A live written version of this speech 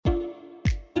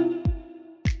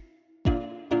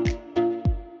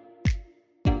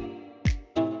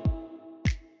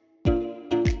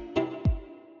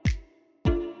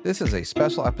This is a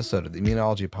special episode of the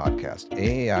Immunology Podcast,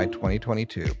 AAI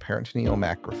 2022 Peritoneal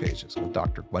Macrophages with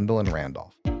Dr. Gwendalyn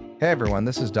Randolph. Hey everyone,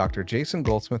 this is Dr. Jason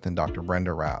Goldsmith and Dr.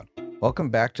 Brenda Roud. Welcome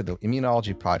back to the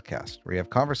Immunology Podcast, where we have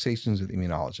conversations with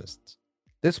immunologists.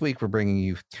 This week, we're bringing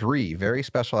you 3 very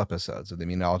special episodes of the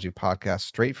Immunology Podcast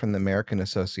straight from the American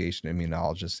Association of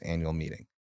Immunologists annual meeting,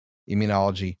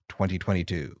 Immunology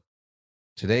 2022.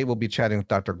 Today, we'll be chatting with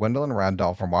Dr. Gwendalyn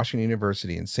Randolph from Washington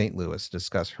University in St. Louis to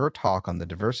discuss her talk on the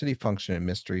diversity, function, and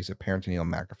mysteries of peritoneal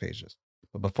macrophages.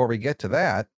 But before we get to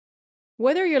that,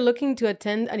 whether you're looking to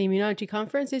attend an immunology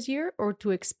conference this year or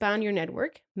to expand your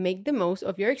network, make the most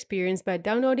of your experience by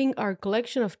downloading our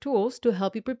collection of tools to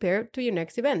help you prepare to your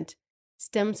next event.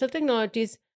 Stem Cell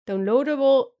Technologies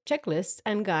downloadable checklists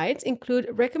and guides include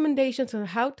recommendations on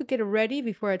how to get ready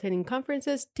before attending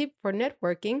conferences, tips for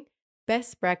networking,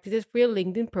 best practices for your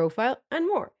LinkedIn profile, and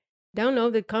more.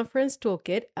 Download the conference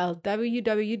toolkit at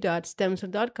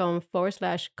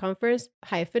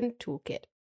www.stemcell.com/conference-toolkit.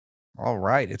 all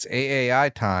right, it's AAI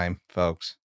time,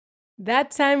 folks. That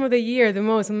time of the year, the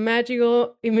most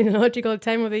magical immunological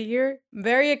time of the year.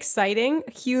 Very exciting.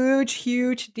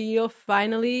 Huge deal.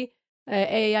 Finally,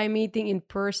 AAI meeting in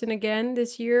person again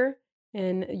this year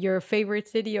in your favorite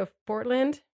city of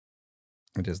Portland.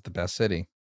 It is the best city.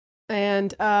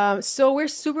 And so we're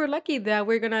super lucky that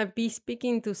we're going to be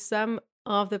speaking to some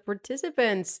of the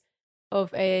participants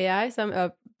of AAI, some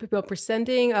people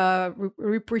presenting,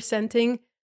 representing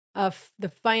of the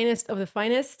finest of the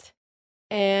finest.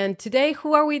 And today,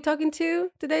 who are we talking to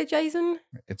today, Jason?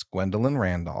 It's Gwendalyn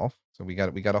Randolph. So we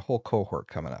got a whole cohort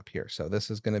coming up here. So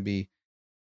this is going to be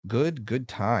good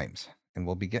times. And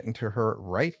we'll be getting to her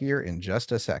right here in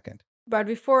just a second. But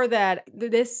before that,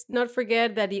 let's not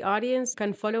forget that the audience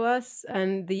can follow us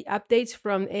and the updates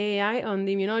from AAI on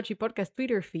the Immunology Podcast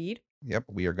Twitter feed. Yep,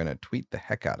 we are going to tweet the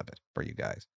heck out of it for you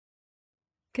guys.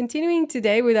 Continuing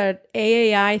today with our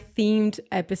AAI-themed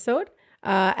episode,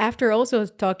 after also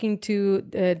talking to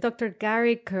Dr.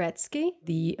 Gary Koretsky,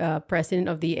 the president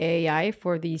of the AAI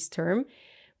for this term,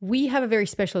 we have a very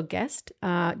special guest.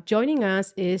 Joining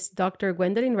us is Dr.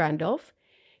 Gwendalyn Randolph.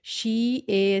 She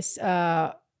is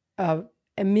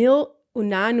Emil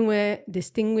Unanue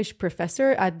Distinguished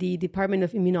Professor at the Department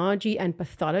of Immunology and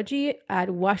Pathology at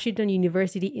Washington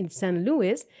University in St.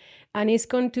 Louis, and is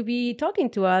going to be talking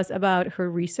to us about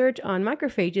her research on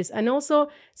macrophages and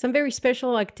also some very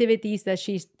special activities that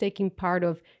she's taking part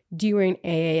of during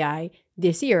AAI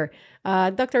this year.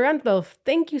 Dr. Randolph,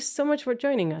 thank you so much for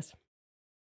joining us.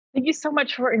 Thank you so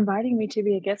much for inviting me to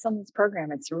be a guest on this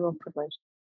program. It's a real privilege.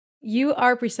 You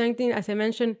are presenting, as I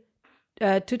mentioned,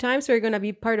 2 times. So you're going to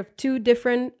be part of 2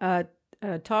 different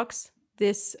talks,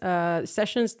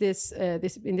 sessions,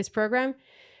 in this program,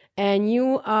 and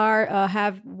you are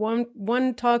have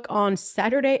one talk on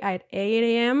Saturday at 8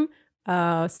 a.m.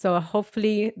 So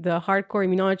hopefully the hardcore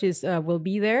immunologists will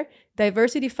be there.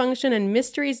 Diversity, Function, and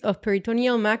Mysteries of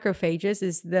Peritoneal Macrophages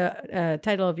is the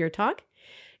title of your talk.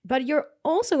 But you're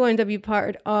also going to be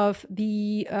part of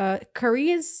the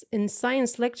Careers in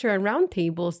Science lecture and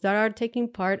roundtables that are taking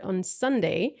part on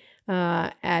Sunday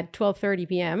at 12:30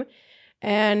 p.m.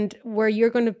 and where you're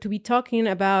going to be talking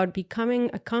about becoming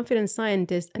a confident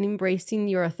scientist and embracing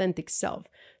your authentic self.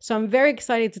 So I'm very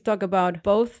excited to talk about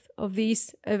both of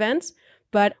these events,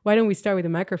 but why don't we start with the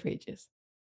macrophages?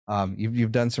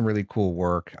 You've done some really cool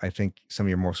work. I think some of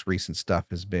your most recent stuff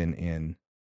has been in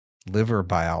liver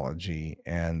biology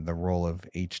and the role of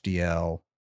HDL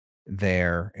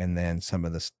there, and then some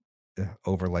of this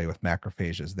overlay with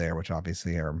macrophages there, which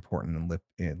obviously are important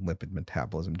in lipid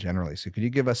metabolism generally. So could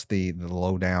you give us the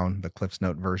lowdown, the Cliff's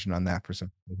Note version on that for some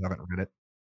people who haven't read it?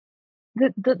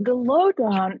 The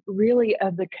lowdown really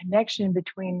of the connection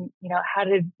between, how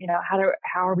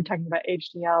are we talking about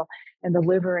HDL and the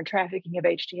liver and trafficking of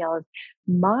HDL is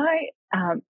my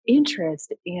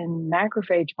interest in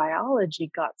macrophage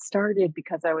biology got started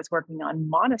because I was working on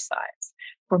monocytes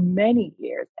for many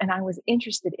years. And I was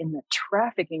interested in the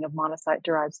trafficking of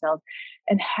monocyte-derived cells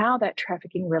and how that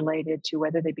trafficking related to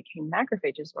whether they became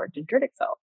macrophages or dendritic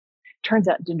cells. Turns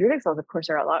out dendritic cells, of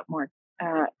course, are a lot more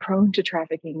prone to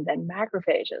trafficking than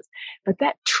macrophages. But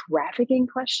that trafficking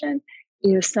question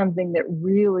is something that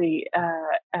really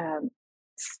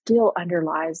still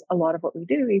underlies a lot of what we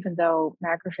do, even though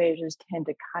macrophages tend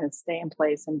to kind of stay in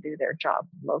place and do their job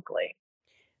locally.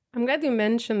 I'm glad you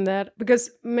mentioned that because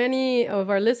many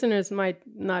of our listeners might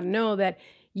not know that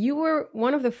you were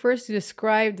one of the first to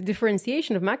describe the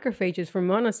differentiation of macrophages from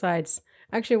monocytes,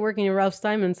 actually working in Ralph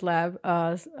Steinman's lab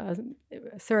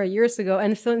several years ago.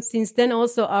 And so since then,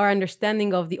 also our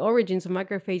understanding of the origins of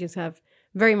macrophages have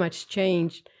very much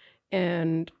changed.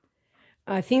 And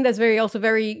I think that's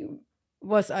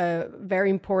was a very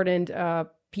important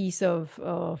piece of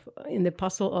in the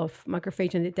puzzle of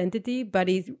macrophage and identity, but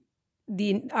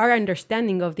our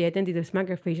understanding of the identity of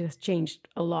macrophage has changed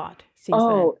a lot since then.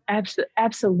 Oh,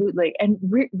 absolutely. And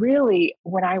really,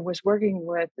 when I was working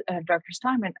with Dr.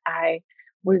 Steinman, I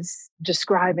was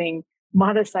describing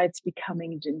monocytes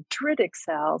becoming dendritic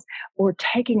cells or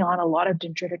taking on a lot of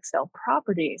dendritic cell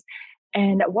properties.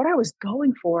 And what I was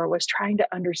going for was trying to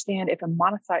understand if a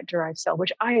monocyte derived cell,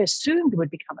 which I assumed would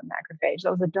become a macrophage,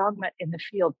 that was a dogma in the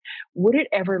field, would it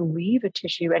ever leave a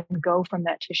tissue and go from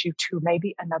that tissue to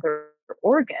maybe another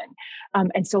organ?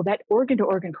 And so that organ to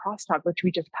organ crosstalk, which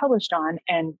we just published on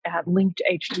and linked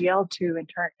HDL to in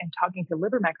turn and talking to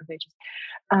liver macrophages,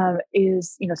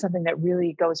 is something that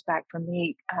really goes back for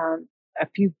me a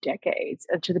few decades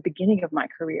to the beginning of my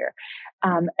career.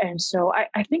 And so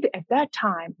I think at that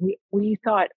time, we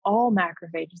thought all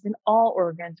macrophages in all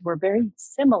organs were very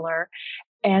similar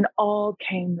and all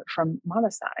came from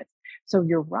monocytes. So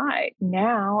you're right.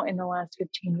 Now, in the last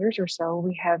 15 years or so,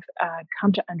 we have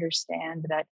come to understand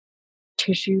that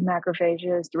tissue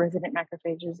macrophages, the resident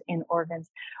macrophages in organs,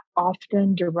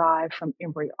 often derive from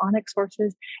embryonic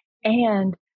sources.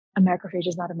 And a macrophage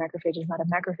is not a macrophage is not a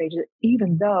macrophage,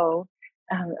 even though,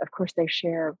 of course, they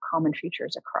share common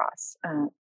features across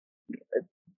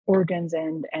organs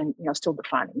and still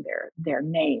defining their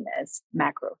name as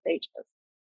macrophages.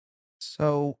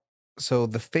 So,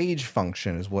 the phage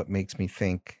function is what makes me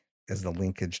think as the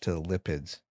linkage to the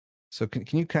lipids. So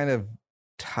can you kind of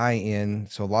tie in?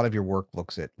 So a lot of your work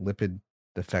looks at the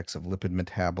effects of lipid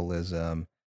metabolism,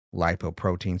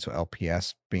 lipoprotein, so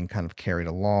LPS being kind of carried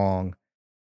along,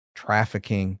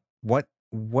 trafficking.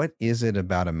 What is it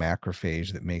about a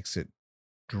macrophage that makes it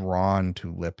drawn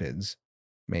to lipids,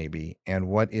 maybe? And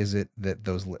what is it that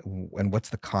and what's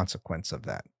the consequence of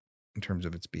that in terms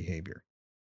of its behavior?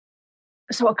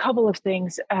 So a couple of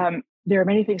things. There are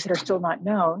many things that are still not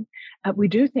known. We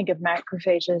do think of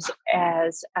macrophages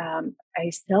as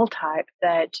a cell type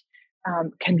that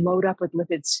can load up with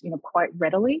lipids, quite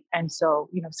readily. And so,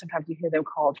 sometimes you hear them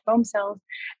called foam cells,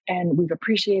 and we've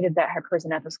appreciated that occurs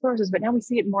in atherosclerosis, but now we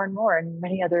see it more and more in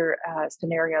many other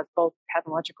scenarios, both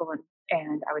pathological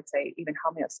and I would say even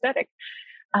homeostatic.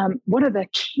 One of the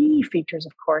key features,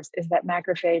 of course, is that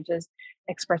macrophages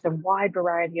express a wide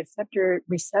variety of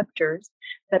receptors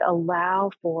that allow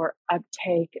for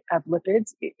uptake of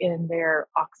lipids in their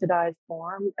oxidized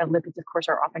form. Lipids, of course,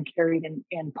 are often carried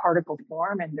in particle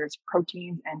form, and there's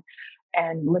proteins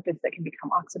and lipids that can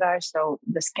become oxidized. So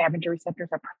the scavenger receptors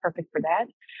are perfect for that.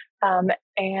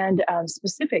 And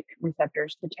specific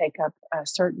receptors to take up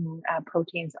certain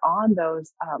proteins on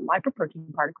those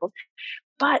lipoprotein particles.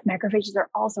 But macrophages are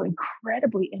also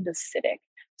incredibly endocytic.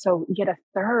 So yet a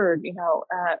third,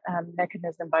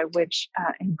 mechanism by which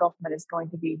engulfment is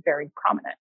going to be very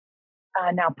prominent.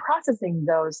 Now, processing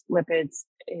those lipids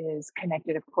is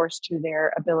connected, of course, to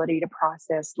their ability to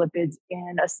process lipids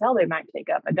in a cell they might take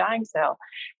up, a dying cell.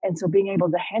 And so being able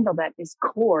to handle that is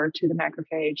core to the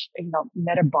macrophage,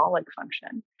 metabolic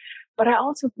function. But I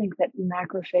also think that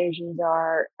macrophages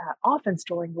are often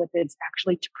storing lipids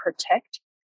actually to protect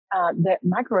the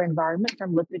microenvironment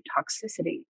from lipid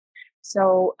toxicity.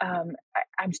 So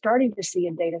I'm starting to see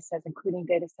in data sets, including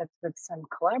data sets with some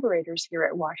collaborators here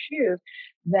at WashU,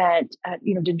 that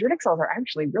dendritic cells are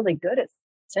actually really good at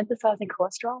synthesizing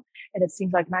cholesterol, and it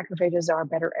seems like macrophages are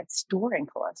better at storing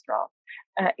cholesterol.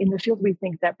 In the field, we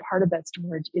think that part of that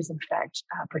storage is in fact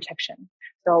protection.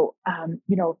 So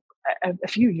a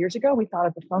few years ago, we thought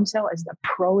of the foam cell as the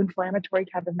pro-inflammatory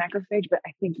type of macrophage, but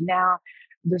I think now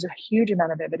there's a huge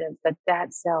amount of evidence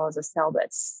that cell is a cell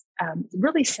that's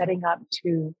really setting up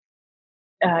to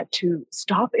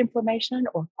stop inflammation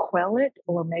or quell it,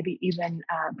 or maybe even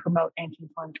promote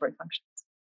anti-inflammatory functions.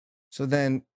 So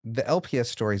then the LPS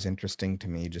story is interesting to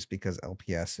me just because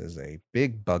LPS is a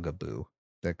big bugaboo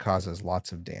that causes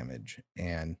lots of damage.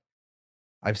 And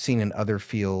I've seen in other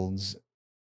fields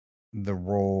the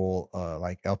role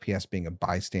like LPS being a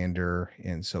bystander,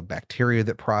 and so bacteria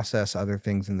that process other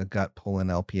things in the gut pull in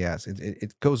LPS.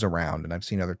 It goes around, and I've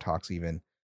seen other talks even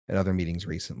at other meetings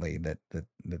recently that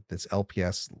this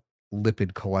LPS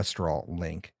lipid cholesterol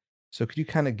link. So could you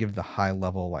kind of give the high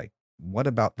level, like, what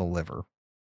about the liver?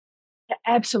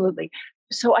 Absolutely.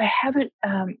 So I haven't,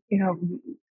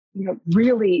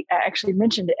 really actually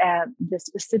mentioned the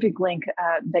specific link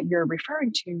that you're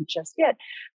referring to just yet.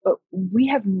 But we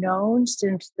have known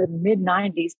since the mid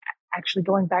 90s, actually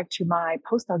going back to my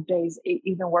postdoc days,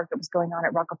 even work that was going on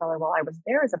at Rockefeller while I was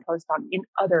there as a postdoc in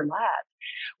other labs,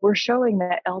 we're showing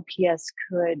that LPS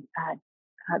could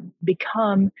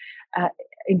become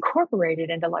incorporated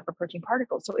into lipoprotein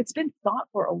particles. So it's been thought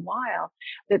for a while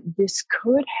that this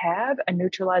could have a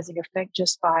neutralizing effect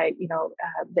just by,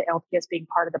 the LPS being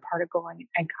part of the particle and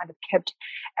kind of kept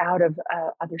out of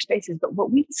other spaces. But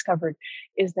what we discovered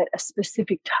is that a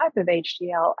specific type of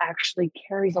HDL actually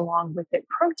carries along with it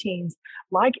proteins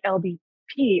like LDP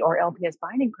or LPS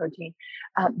binding protein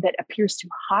that appears to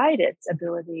hide its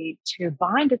ability to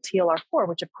bind to TLR4,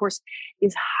 which of course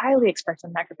is highly expressed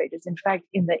on macrophages. In fact,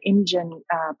 in the InGen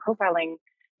profiling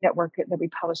network that we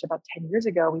published about 10 years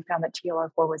ago, we found that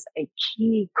TLR4 was a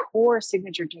key core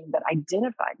signature gene that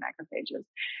identified macrophages.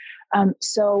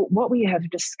 So what we have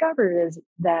discovered is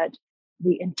that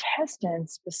the intestine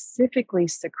specifically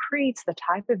secretes the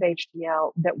type of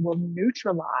HDL that will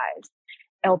neutralize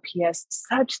LPS,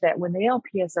 such that when the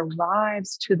LPS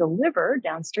arrives to the liver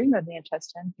downstream of the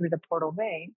intestine through the portal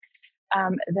vein,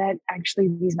 that actually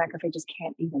these macrophages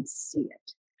can't even see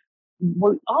it.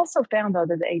 We also found, though,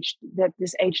 that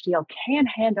this HDL can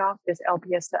hand off this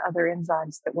LPS to other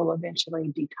enzymes that will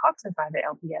eventually detoxify the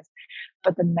LPS,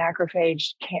 but the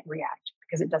macrophage can't react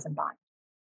because it doesn't bind.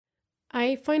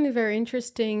 I find it very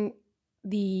interesting,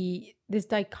 this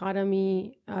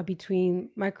dichotomy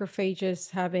between macrophages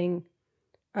having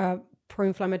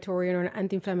pro-inflammatory or an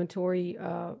anti-inflammatory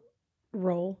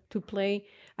role to play,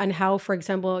 and how, for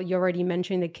example, you already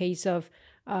mentioned the case of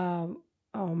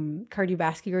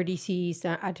cardiovascular disease,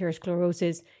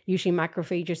 atherosclerosis. Usually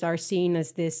macrophages are seen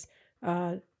as this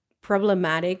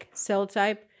problematic cell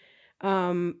type,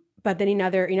 but then in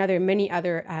many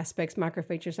other aspects,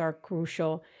 macrophages are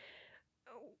crucial.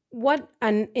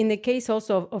 And in the case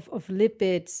also of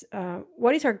lipids,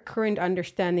 what is our current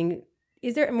understanding?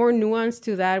 Is there more nuance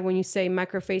to that when you say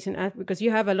macrophage because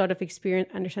you have a lot of experience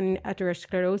understanding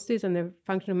atherosclerosis and the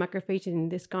function of macrophages in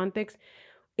this context?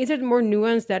 Is there more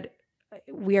nuance that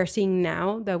we are seeing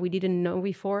now that we didn't know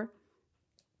before?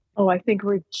 Oh, I think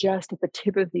we're just at the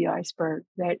tip of the iceberg.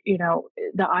 That,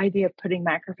 the idea of putting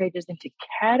macrophages into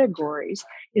categories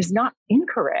is not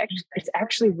incorrect. It's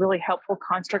actually really helpful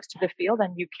constructs to the field,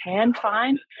 and you can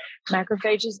find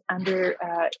macrophages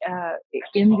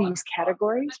in these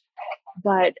categories.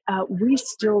 But we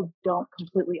still don't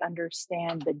completely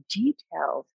understand the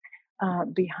details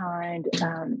behind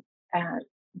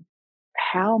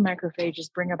how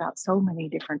macrophages bring about so many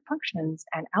different functions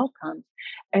and outcomes,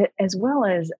 as well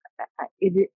as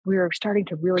we're starting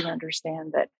to really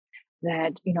understand that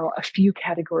a few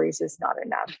categories is not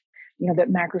enough. That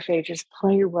macrophages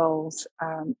play roles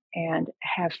and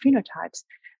have phenotypes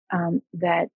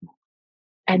that,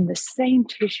 and the same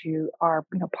tissue are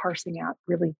parsing out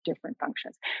really different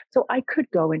functions. So I could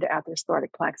go into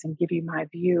atherosclerotic plaques and give you my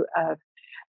view of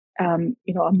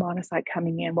a monocyte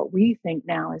coming in. What we think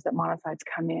now is that monocytes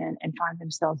come in and find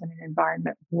themselves in an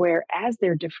environment where, as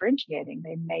they're differentiating,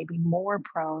 they may be more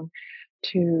prone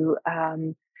to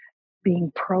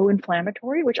being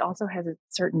pro-inflammatory, which also has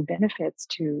certain benefits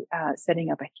to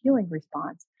setting up a healing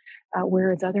response.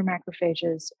 Whereas other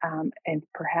macrophages, and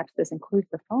perhaps this includes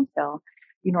the foam cell,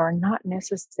 are not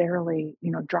necessarily,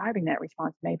 driving that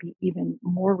response, maybe even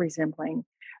more resembling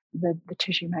the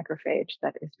tissue macrophage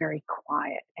that is very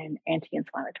quiet and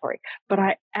anti-inflammatory. But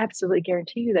I absolutely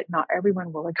guarantee you that not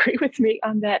everyone will agree with me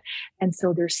on that. And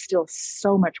so there's still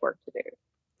so much work to do.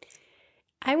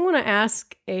 I want to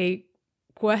ask a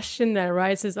question that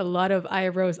raises a lot of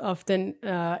eyebrows often,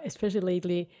 especially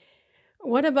lately.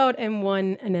 What about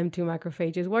M1 and M2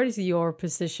 macrophages? What is your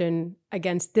position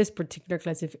against this particular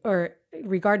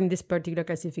regarding this particular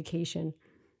classification?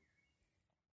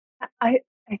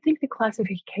 I think the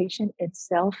classification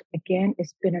itself, again,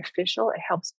 is beneficial. It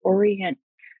helps orient,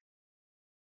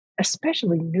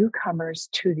 especially newcomers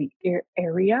to the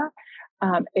area.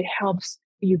 It helps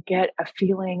you get a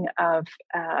feeling of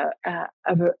a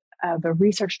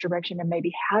research direction and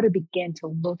maybe how to begin to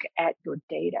look at your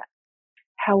data.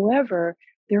 However,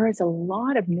 there is a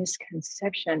lot of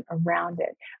misconception around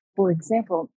it. For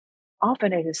example,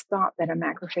 often it is thought that a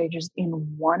macrophage is in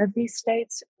one of these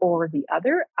states or the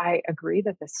other. I agree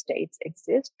that the states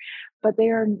exist, but they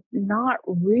are not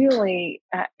really,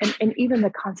 and even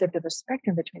the concept of a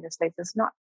spectrum between the states is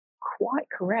not quite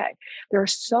correct. There are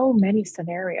so many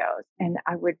scenarios, and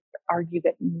I would argue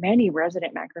that many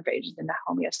resident macrophages in the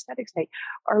homeostatic state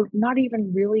are not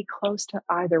even really close to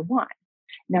either one.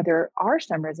 Now, there are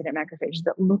some resident macrophages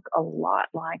that look a lot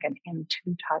like an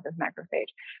M2 type of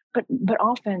macrophage, but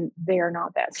often they are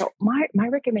not that. So my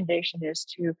recommendation is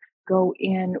to go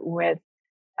in with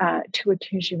to a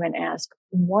tissue and ask,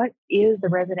 what is the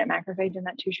resident macrophage in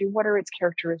that tissue? What are its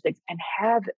characteristics? And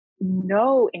have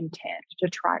no intent to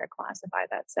try to classify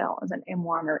that cell as an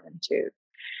M1 or M2.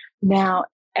 Now,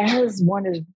 as one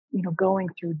is going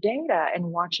through data and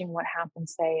watching what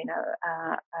happens, say,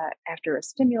 after a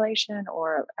stimulation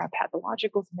or a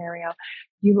pathological scenario,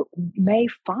 you may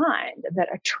find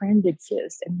that a trend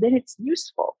exists, and then it's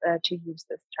useful to use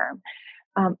this term.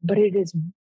 But it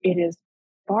is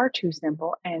far too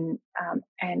simple and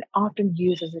often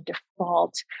used as a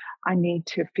default. I need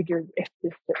to figure if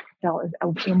this cell is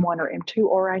M1 or M2,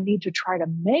 or I need to try to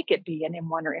make it be an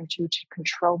M1 or M2 to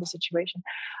control the situation.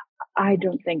 I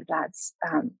don't think that's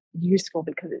useful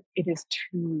because it is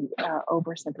too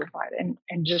oversimplified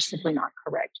and just simply not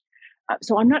correct.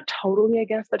 So I'm not totally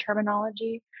against the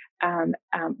terminology,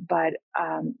 but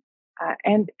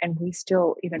and we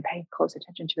still even pay close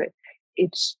attention to it.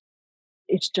 It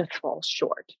just falls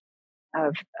short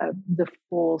of the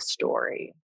full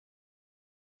story.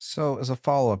 So as a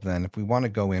follow-up then, if we want to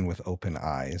go in with open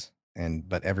eyes,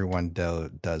 but everyone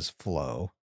does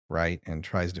flow, right, and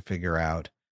tries to figure out,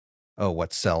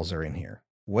 what cells are in here.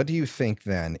 What do you think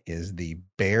then is the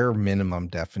bare minimum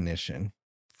definition,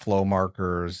 flow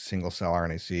markers, single cell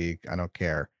RNA-seq, I don't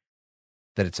care,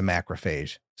 that it's a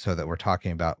macrophage, so that we're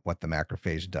talking about what the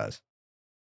macrophage does?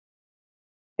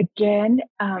 Again,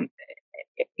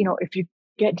 if you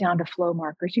get down to flow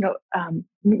markers,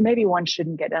 maybe one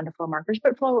shouldn't get down to flow markers,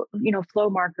 but flow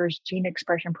markers, gene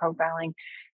expression profiling,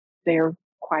 they're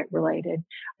quite related.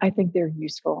 I think they're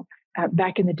useful.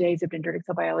 Back in the days of dendritic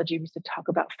cell biology, we used to talk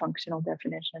about functional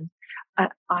definitions.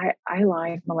 I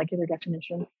like molecular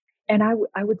definitions. And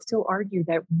I would still argue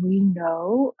that we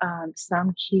know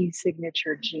some key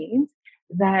signature genes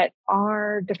that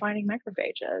are defining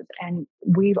macrophages. And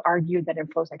we've argued that in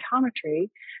flow cytometry,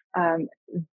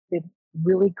 the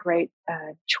really great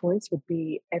choice would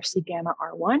be Fc gamma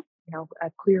R1,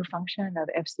 a clear function of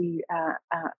Fc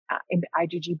in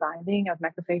IgG binding of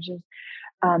macrophages.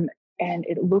 And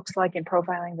it looks like in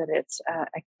profiling that it's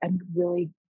a really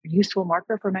useful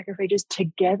marker for macrophages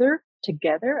together,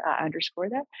 I underscore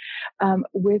that,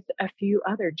 with a few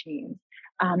other genes.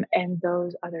 And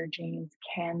those other genes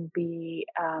can be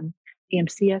the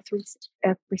MCF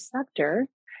receptor,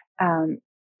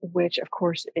 which of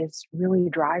course is really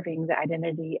driving the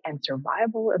identity and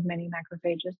survival of many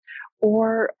macrophages,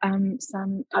 or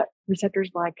some receptors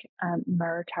like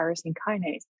MER tyrosine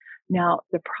kinase. Now,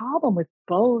 the problem with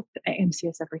both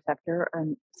MCSF receptor,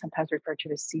 sometimes referred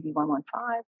to as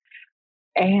CD115,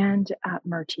 and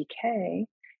MER-TK,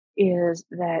 is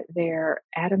that they're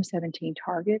ADAM17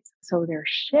 targets, so they're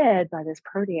shed by this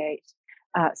protease,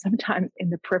 sometimes in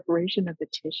the preparation of the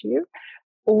tissue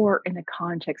or in the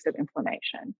context of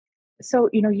inflammation. So,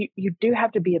 you do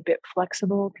have to be a bit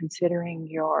flexible considering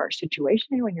your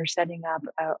situation when you're setting up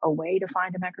a way to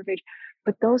find a macrophage.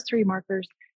 But those three markers,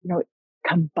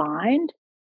 combined,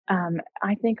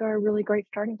 I think are really great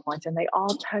starting points, and they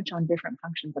all touch on different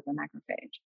functions of the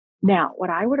macrophage. Now,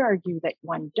 what I would argue that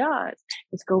one does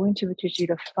is go into a tissue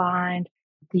to find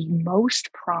the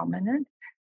most prominent,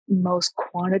 most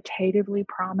quantitatively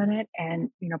prominent, and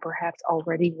perhaps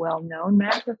already well-known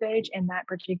macrophage in that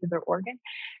particular organ,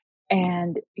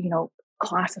 and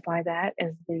classify that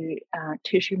as the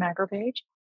tissue macrophage.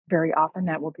 Very often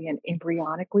that will be an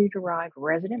embryonically derived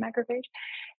resident macrophage,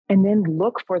 and then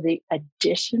look for the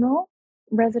additional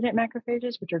resident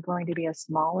macrophages, which are going to be a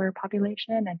smaller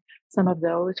population. And some of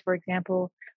those, for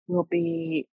example, will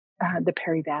be the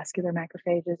perivascular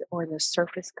macrophages or the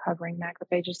surface covering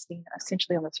macrophages seen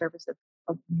essentially on the surface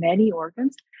of many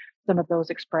organs. Some of those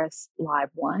express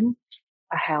LIVE1,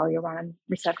 a hyaluron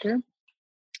receptor.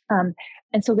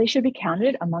 And so they should be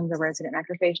counted among the resident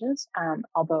macrophages,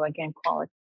 although again,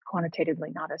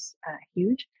 quantitatively not as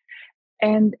huge.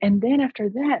 And then after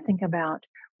that, think about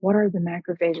what are the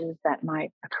macrophages that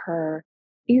might occur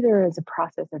either as a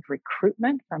process of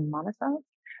recruitment from monocytes,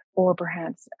 or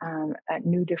perhaps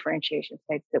new differentiation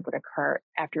states that would occur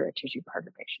after a tissue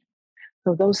perturbation.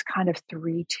 So those kind of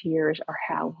three tiers are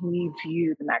how we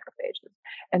view the macrophages.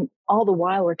 And all the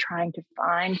while we're trying to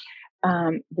find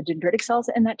the dendritic cells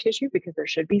in that tissue, because there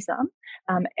should be some,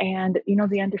 and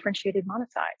the undifferentiated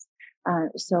monocytes.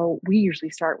 So we usually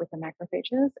start with the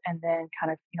macrophages and then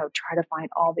kind of try to find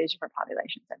all these different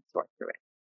populations and sort through it.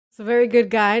 So very good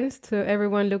guidance to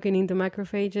everyone looking into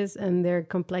macrophages and their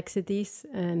complexities.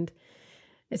 And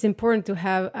it's important to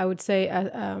have, I would say,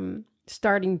 a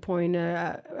starting point,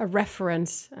 a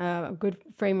reference, a good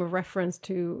frame of reference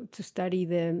to study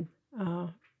them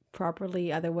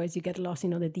properly. Otherwise, you get lost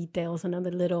in all the details and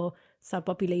other little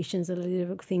subpopulations and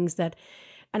little things that.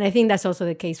 And I think that's also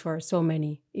the case for so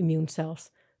many immune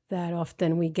cells, that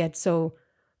often we get so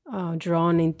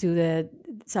drawn into the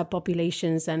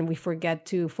subpopulations and we forget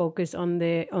to focus on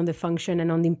the function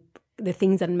and on the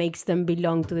things that makes them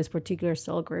belong to this particular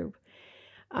cell group.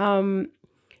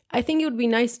 I think it would be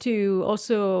nice to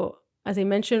also, as I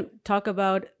mentioned, talk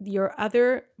about your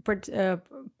other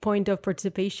point of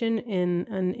participation in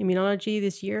immunology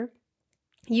this year.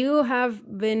 You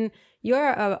have been,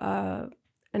 you're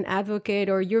an advocate,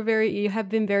 or you have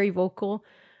been very vocal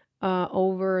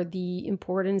over the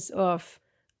importance of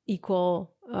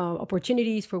equal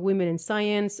opportunities for women in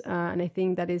science. And I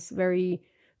think that is very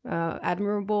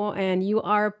admirable. And you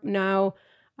are now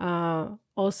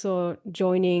also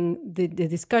joining the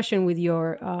discussion with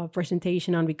your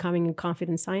presentation on becoming a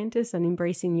confident scientist and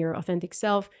embracing your authentic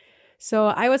self. So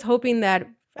I was hoping that,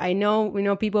 I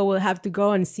know people will have to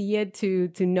go and see it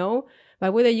to know,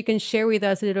 but whether you can share with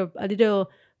us a little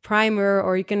primer,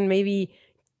 or you can maybe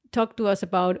talk to us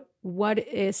about what it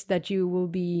is that you will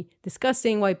be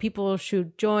discussing, why people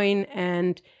should join,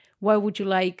 and what would you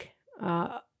like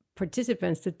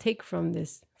participants to take from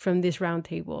this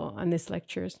roundtable and these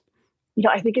lectures.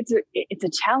 I think it's a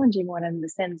challenging one in the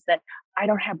sense that I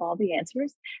don't have all the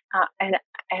answers,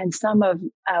 and some of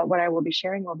what I will be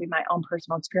sharing will be my own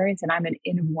personal experience, and I'm an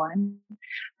N of one.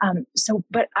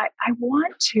 But I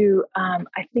want to.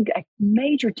 I think a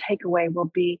major takeaway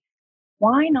will be,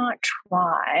 why not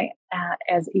try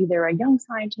as either a young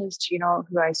scientist,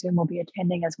 who I assume will be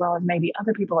attending, as well as maybe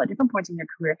other people at different points in your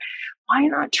career. Why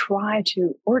not try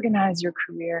to organize your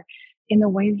career in the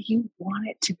way that you want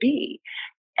it to be?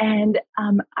 And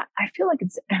I feel like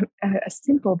it's a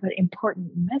simple but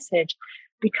important message,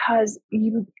 because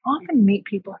you often meet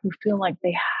people who feel like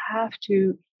they have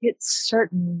to hit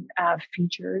certain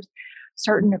features,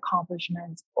 certain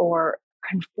accomplishments, or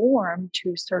conform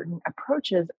to certain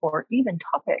approaches or even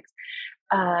topics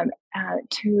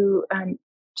to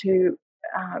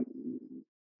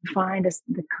find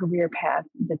the career path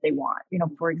that they want.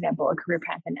 For example, a career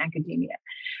path in academia.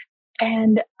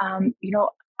 And I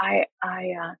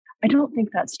don't think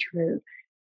that's true.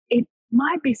 It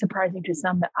might be surprising to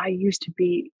some that I used to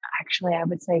be, actually, I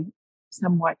would say,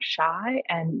 somewhat shy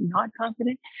and not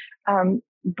confident.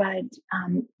 But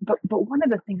one of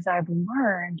the things I've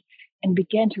learned and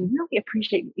began to really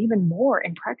appreciate even more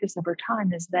in practice over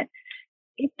time is that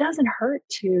it doesn't hurt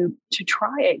to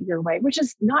try it your way, which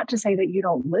is not to say that you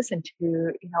don't listen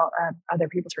to other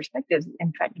people's perspectives.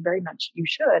 In fact, very much you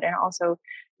should, and also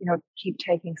keep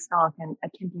taking stock and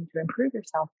attempting to improve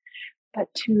yourself. But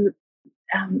to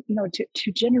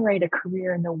generate a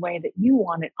career in the way that you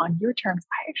want it on your terms,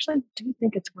 I actually do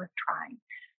think it's worth trying.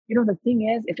 The thing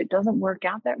is, if it doesn't work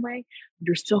out that way,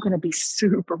 you're still going to be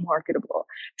super marketable.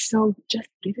 So just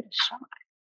give it a shot.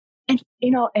 And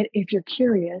if you're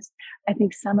curious, I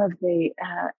think some of the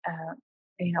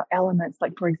elements,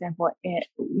 like, for example,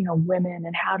 women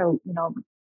and how to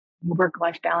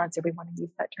work-life balance, if we want to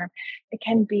use that term, it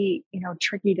can be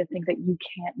tricky to think that you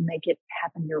can't make it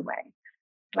happen your way.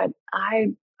 But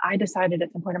I decided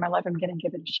at some point in my life I'm going to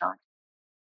give it a shot.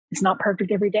 It's not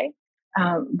perfect every day,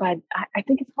 but I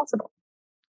think it's possible.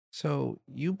 So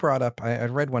you brought up, I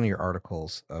read one of your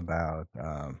articles about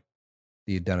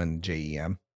you'd done in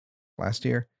JEM last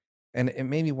year, and it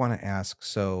made me want to ask.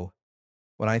 So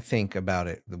when I think about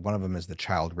it, one of them is the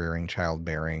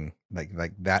childbearing, like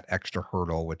that extra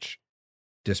hurdle, which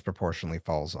disproportionately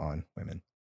falls on women.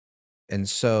 And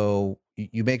so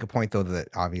you make a point, though, that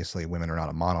obviously women are not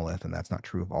a monolith, and that's not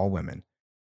true of all women.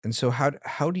 And so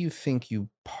how do you think you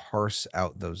parse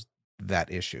out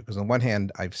that issue? Because on one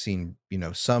hand, I've seen,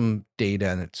 some data,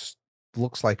 and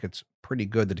looks like it's pretty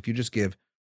good, that if you just give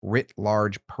writ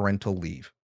large parental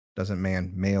leave,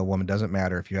 male, woman, doesn't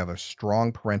matter. If you have a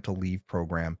strong parental leave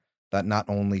program that not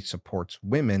only supports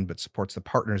women, but supports the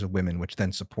partners of women, which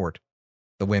then support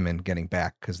the women getting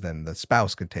back, because then the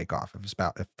spouse could take off.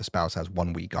 If the spouse has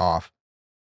 1 week off,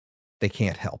 they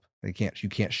can't help. You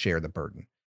can't share the burden.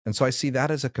 And so I see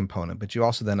that as a component, but you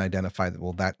also then identify that,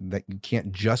 well, that you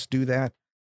can't just do that.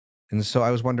 And so I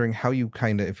was wondering how you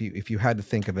kind of, if you had to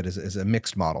think of it as a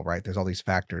mixed model, right? There's all these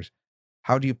factors.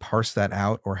 How do you parse that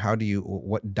out, or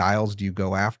what dials do you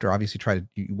go after? Obviously,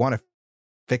 you want to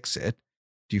fix it.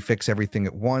 Do you fix everything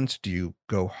at once? Do you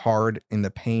go hard in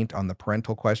the paint on the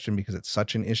parental question because it's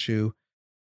such an issue?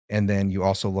 And then you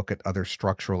also look at other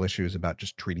structural issues about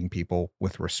just treating people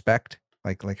with respect.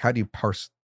 Like how do you parse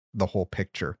the whole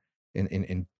picture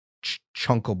in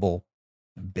chunkable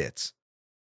bits?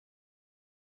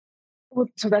 Well,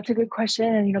 so that's a good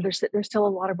question, and there's still a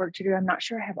lot of work to do. I'm not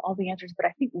sure I have all the answers, but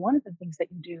I think one of the things that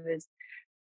you do is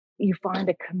you find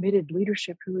a committed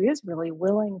leadership who is really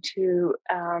willing to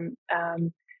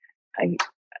I-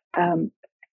 um,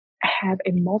 have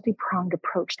a multi-pronged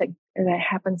approach that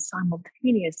happens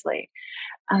simultaneously.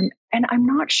 And I'm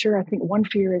not sure. I think one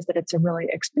fear is that it's a really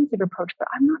expensive approach, but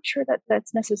I'm not sure that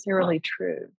that's necessarily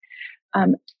true.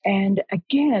 And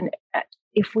again,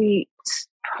 if we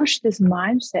push this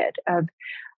mindset of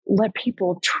let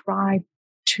people try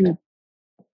to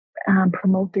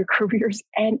promote their careers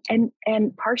and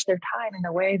parse their time in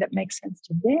a way that makes sense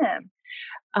to them,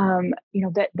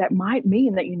 that might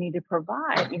mean that you need to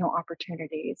provide,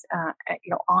 opportunities.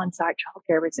 On-site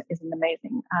childcare is an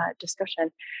amazing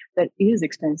discussion that is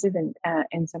expensive and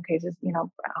in some cases,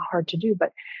 hard to do.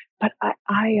 But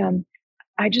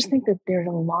I just think that there's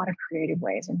a lot of creative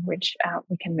ways in which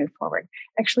we can move forward.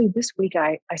 Actually, this week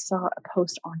I saw a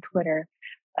post on Twitter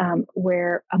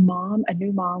where a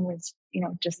new mom was,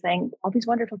 just saying all these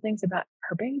wonderful things about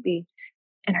her baby,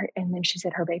 and then she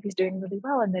said her baby's doing really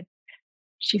well, and that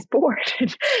she's bored.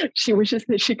 She wishes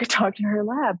that she could talk to her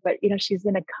lab, but she's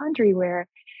in a country where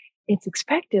it's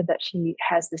expected that she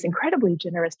has this incredibly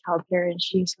generous childcare, and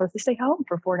she's supposed to stay home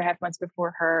for 4.5 months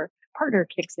before her partner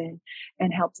kicks in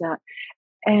and helps out.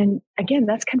 And again,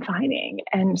 that's confining.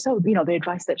 And so, the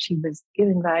advice that she was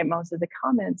given by most of the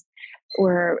comments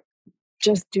were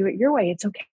just do it your way. It's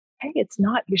okay. It's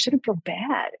not, you shouldn't feel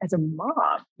bad as a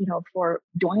mom, for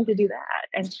wanting to do that.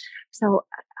 And so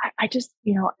I just,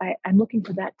 I'm looking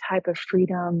for that type of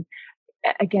freedom.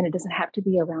 Again, it doesn't have to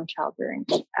be around childbearing,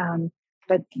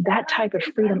 but that type of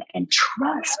freedom and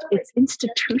trust, it's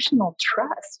institutional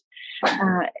trust,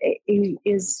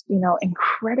 is,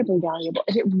 incredibly valuable.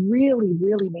 And it really,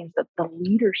 really means that the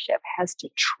leadership has to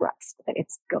trust that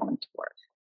it's going to work.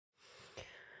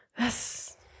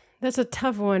 That's a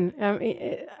tough one.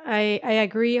 I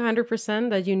agree 100%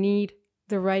 that you need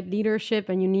the right leadership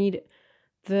and you need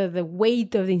the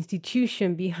weight of the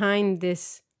institution behind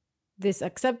this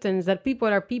acceptance that people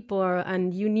are people,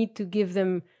 and you need to give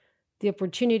them the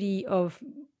opportunity of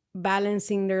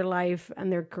balancing their life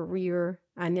and their career.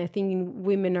 And I think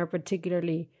women are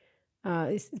particularly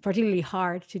it's particularly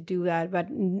hard to do that.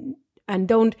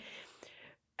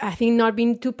 I think not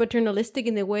being too paternalistic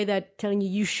in the way that telling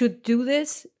you should do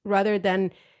this, rather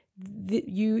than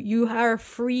you are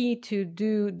free to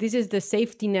do, this is the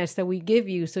safety nest that we give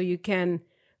you, so you can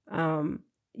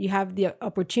you have the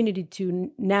opportunity to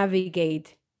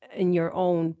navigate in your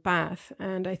own path.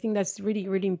 And I think that's really,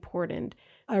 really important.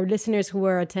 Our listeners who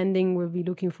are attending will be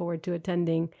looking forward to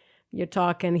attending your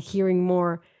talk and hearing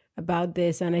more about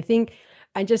this. And I think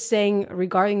I'm just saying,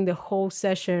 regarding the whole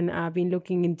session, I've been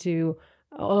looking into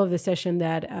all of the session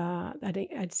that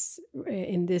it's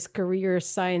in this career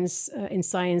science in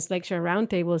science lecture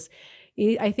roundtables.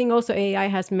 I think also AAI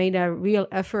has made a real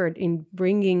effort in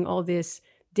bringing all these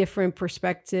different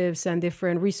perspectives and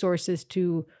different resources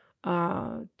to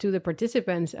the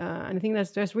participants, and I think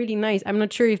that's really nice. I'm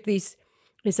not sure if this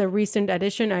is a recent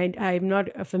addition. I'm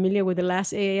not familiar with the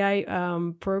last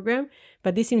AAI program,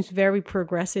 but this seems very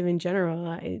progressive in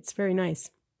general. It's very nice.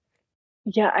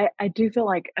 Yeah, I do feel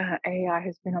like AI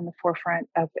has been on the forefront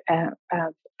of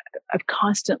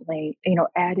constantly,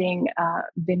 adding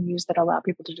venues that allow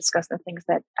people to discuss the things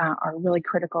that are really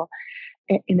critical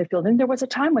in the field. And there was a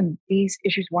time when these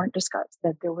issues weren't discussed,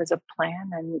 that there was a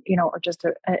plan and, or just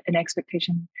an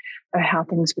expectation of how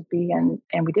things would be, and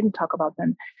we didn't talk about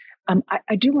them.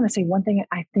 I do want to say one thing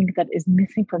I think that is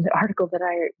missing from the article that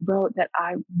I wrote that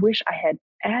I wish I had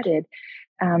added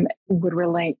would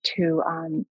relate to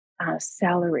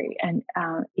salary and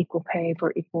equal pay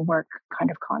for equal work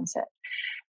kind of concept.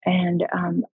 And,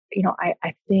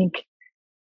 I think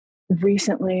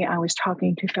recently I was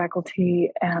talking to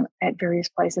faculty at various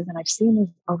places, and I've seen this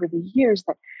over the years,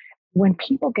 that when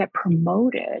people get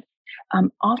promoted,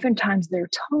 oftentimes they're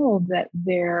told that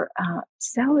their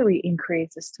salary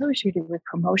increase associated with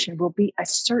promotion will be a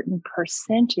certain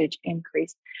percentage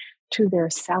increase to their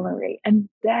salary. And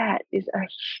that is a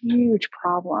huge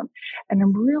problem. And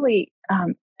I'm really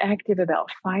active about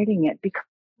fighting it, because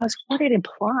what it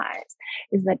implies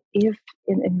is that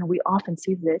and we often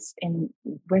see this in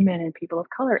women and people of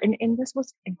color, and this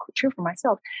was true for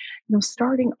myself,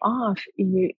 starting off,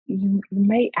 you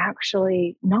may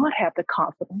actually not have the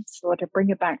confidence. So to bring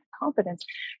it back to confidence,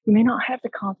 you may not have the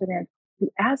confidence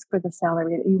to ask for the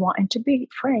salary that you want. And to be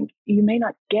frank,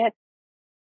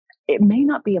 it may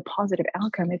not be a positive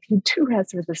outcome if you do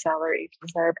ask for the salary you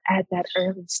deserve at that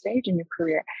early stage in your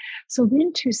career. So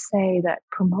then to say that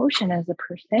promotion as a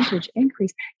percentage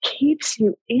increase keeps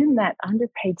you in that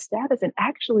underpaid status, and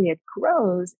actually it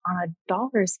grows on a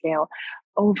dollar scale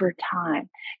over time.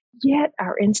 Yet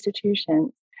our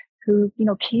institutions who,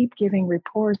 keep giving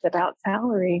reports about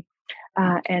salary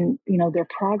and, their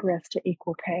progress to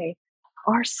equal pay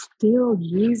are still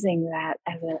using that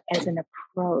as an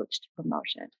approach to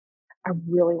promotion. I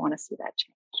really want to see that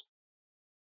change.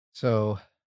 So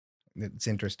it's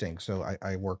interesting. So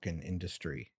I work in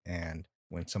industry, and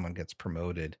when someone gets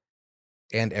promoted,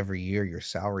 and every year your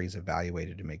salary is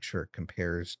evaluated to make sure it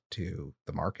compares to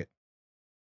the market.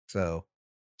 So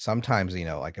sometimes,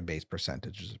 like a base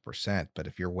percentage is a percent, but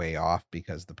if you're way off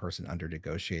because the person under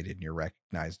negotiated and you're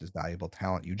recognized as valuable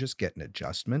talent, you just get an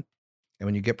adjustment. And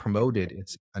when you get promoted,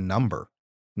 it's a number,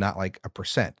 not like a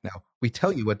percent. Now, we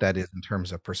tell you what that is in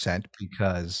terms of percent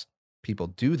because people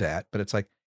do that, but it's like,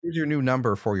 here's your new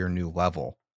number for your new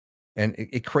level. And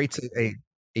it creates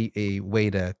a way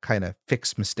to kind of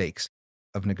fix mistakes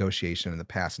of negotiation in the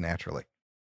past naturally.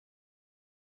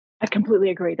 I completely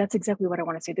agree. That's exactly what I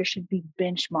want to say. There should be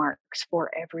benchmarks for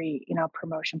every,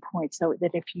 promotion point, so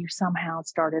that if you somehow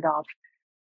started off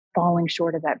falling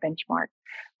short of that benchmark,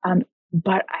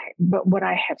 but what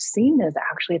I have seen is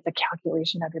actually it's a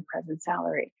calculation of your present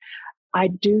salary. I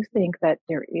do think that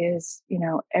there is,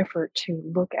 effort to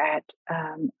look at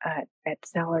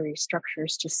salary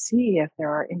structures to see if there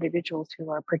are individuals who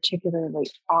are particularly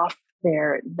off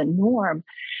the norm.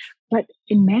 But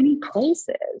in many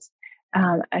places,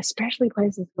 especially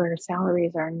places where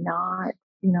salaries are not,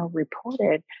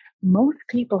 reported, most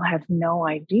people have no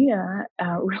idea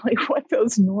really what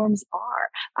those norms are.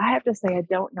 I have to say, I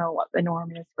don't know what the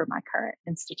norm is for my current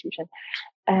institution,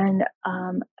 and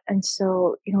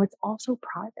so it's also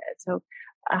private. So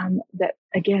that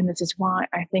again, this is why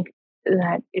I think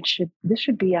that this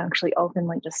should be actually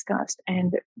openly discussed,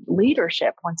 and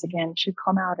leadership once again should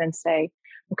come out and say,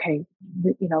 okay,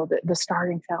 the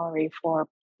starting salary for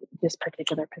this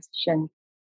particular position,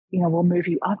 we'll move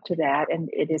you up to that, and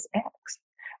it is X,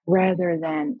 rather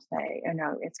than say,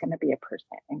 it's going to be a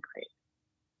percent increase.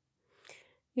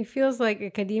 It feels like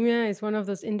academia is one of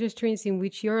those industries in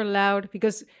which you're allowed,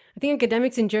 because I think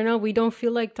academics in general, we don't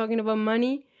feel like talking about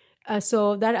money.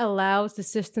 So that allows the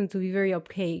system to be very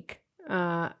opaque.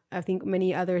 I think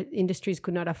many other industries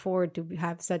could not afford to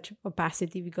have such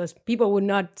opacity because people would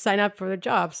not sign up for the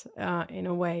jobs in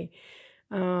a way.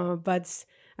 But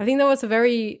I think that was a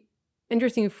very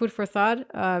interesting food for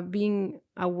thought, being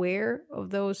aware of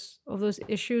those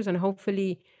issues, and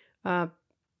hopefully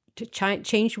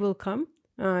change will come.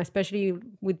 Especially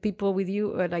with people with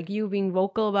you, like you, being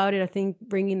vocal about it. I think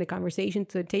bringing the conversation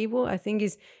to the table, I think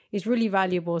is really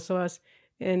valuable. So as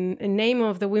in name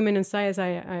of the women in science,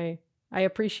 I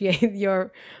appreciate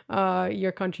your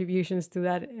contributions to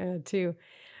that too.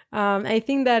 I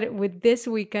think that with this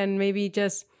we can maybe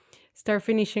just start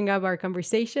finishing up our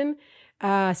conversation.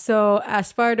 So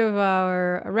as part of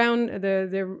our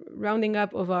the rounding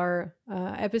up of our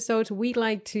episodes, we'd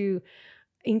like to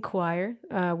inquire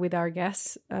with our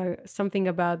guests something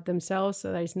about themselves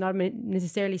that is not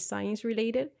necessarily science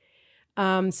related.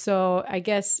 So I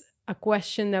guess a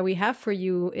question that we have for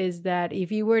you is that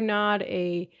if you were not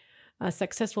a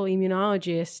successful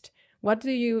immunologist, what do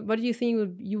you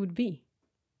think you would be?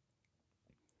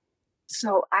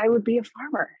 So I would be a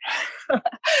farmer.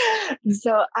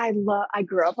 So I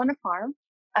grew up on a farm.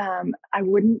 I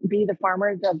wouldn't be the farmer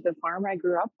of the farm I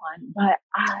grew up on, but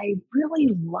I really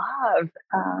love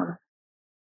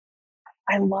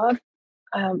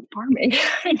farming.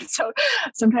 So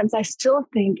sometimes I still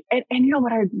think, and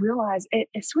what I realize,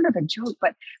 it's sort of a joke,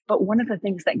 but one of the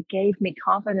things that gave me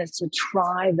confidence to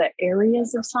try the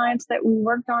areas of science that we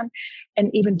worked on, and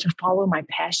even to follow my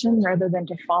passion rather than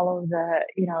to follow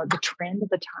the trend of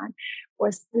the time,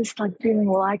 was this like feeling,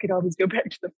 well, I could always go back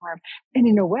to the farm. And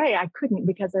in a way I couldn't,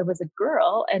 because I was a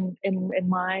girl, and in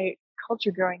my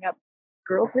culture growing up,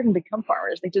 girls didn't become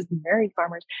farmers, they just married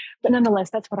farmers. But nonetheless,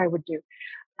 that's what I would do.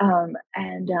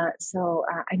 So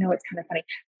I know it's kind of funny.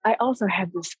 I also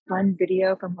have this fun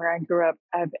video from where I grew up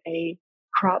of a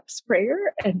crop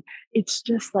sprayer, and it's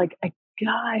just like a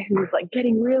guy who's like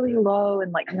getting really low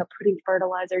and like putting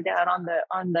fertilizer down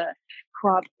on the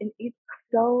crop, and it's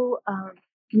so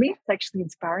to me, it's actually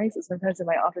inspiring. So sometimes in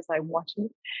my office I watch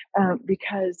it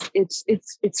because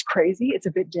it's crazy. It's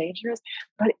a bit dangerous,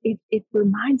 but it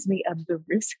reminds me of the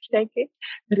risk taking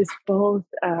that is both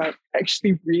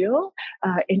actually real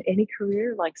in any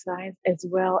career like science, as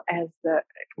well as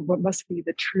what must be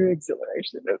the true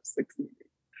exhilaration of succeeding.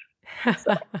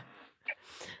 So.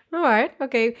 All right.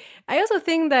 Okay. I also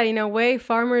think that in a way,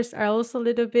 farmers are also a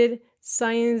little bit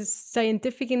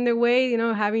scientific in their way,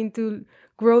 having to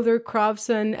grow their crops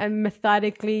and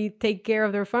methodically take care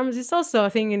of their farms. It's also, I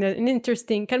think, can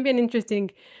be an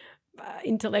interesting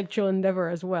intellectual endeavor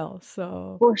as well.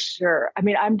 So For sure. I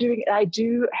mean, I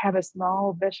do have a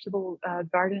small vegetable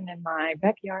garden in my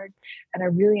backyard, and I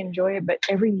really enjoy it. But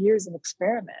every year is an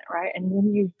experiment, right? And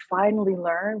then you finally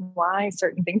learn why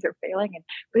certain things are failing.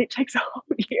 But it takes a whole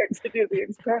year to do the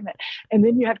experiment. And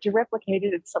then you have to replicate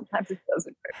it, and sometimes it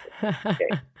doesn't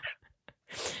replicate.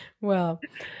 well,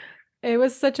 it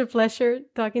was such a pleasure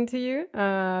talking to you.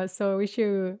 So I wish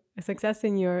you success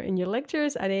in your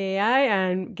lectures at AAI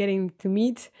and getting to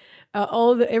meet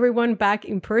everyone back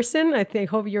in person. I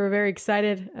hope you're very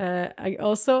excited. I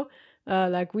also,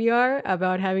 like we are,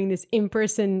 about having these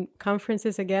in-person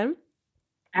conferences again.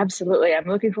 Absolutely. I'm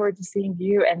looking forward to seeing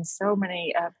you and so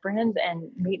many friends and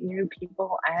meet new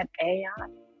people at AAI.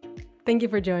 Thank you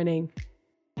for joining.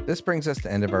 This brings us to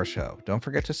the end of our show. Don't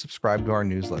forget to subscribe to our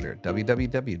newsletter at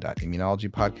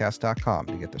www.immunologypodcast.com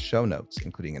to get the show notes,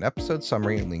 including an episode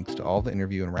summary and links to all the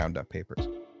interview and roundup papers.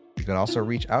 You can also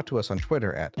reach out to us on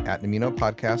Twitter at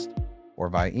 @immunopodcast or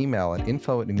via email at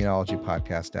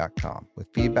info@immunologypodcast.com with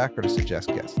feedback or to suggest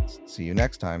guests. See you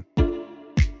next time.